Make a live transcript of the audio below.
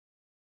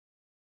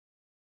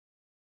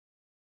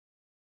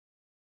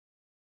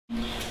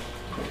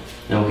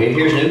Okay,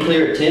 here's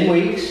Nuclear at 10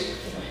 weeks,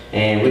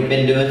 and we've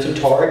been doing some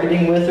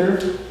targeting with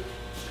her,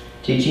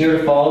 teaching her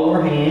to follow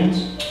her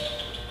hands.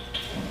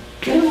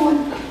 Good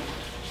one.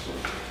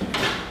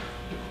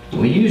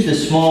 We use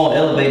this small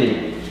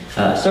elevated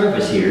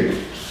surface here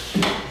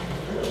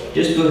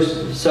just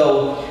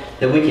so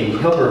that we can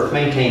help her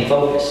maintain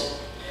focus.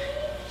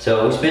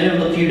 So we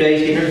spent a few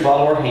days getting her to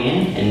follow her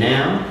hand, and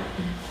now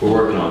we're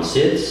working on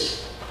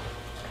sits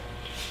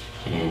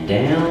and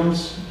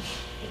downs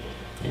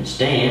and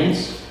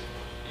stands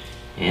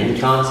and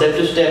the concept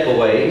of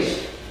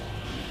step-aways,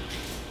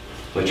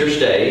 which are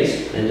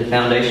stays, and the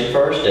foundation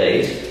for our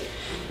stays.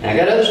 And I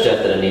got other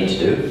stuff that I need to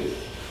do.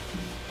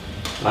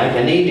 Like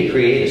I need to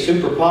create a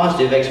super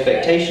positive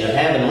expectation of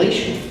having a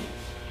leash.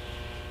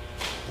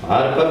 A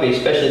lot of puppies,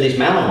 especially these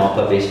Malinois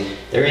puppies,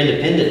 they're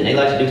independent and they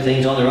like to do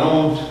things on their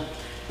own,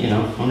 you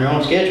know, on their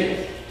own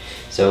schedule.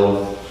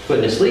 So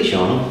putting this leash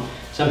on them,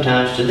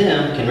 sometimes to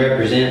them, can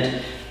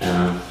represent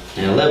a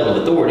level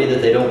of authority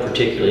that they don't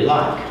particularly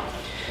like.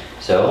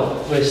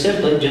 So we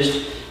simply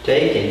just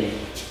take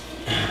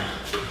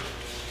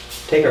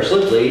our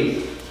slip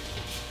lead,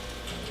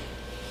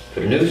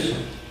 put a noose,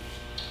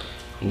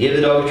 and give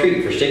the dog a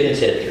treat for sticking its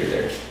head through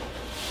there.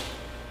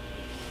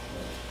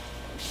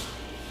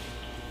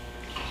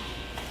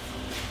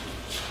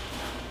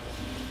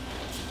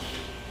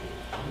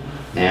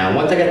 Now,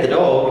 once I got the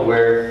dog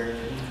where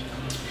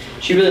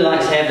she really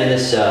likes having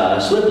this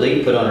slip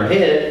lead put on her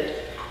head,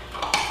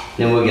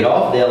 then we'll get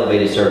off the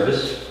elevated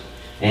surface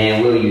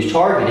and we'll use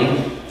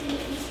targeting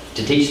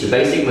to teach the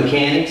basic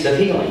mechanics of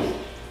heeling.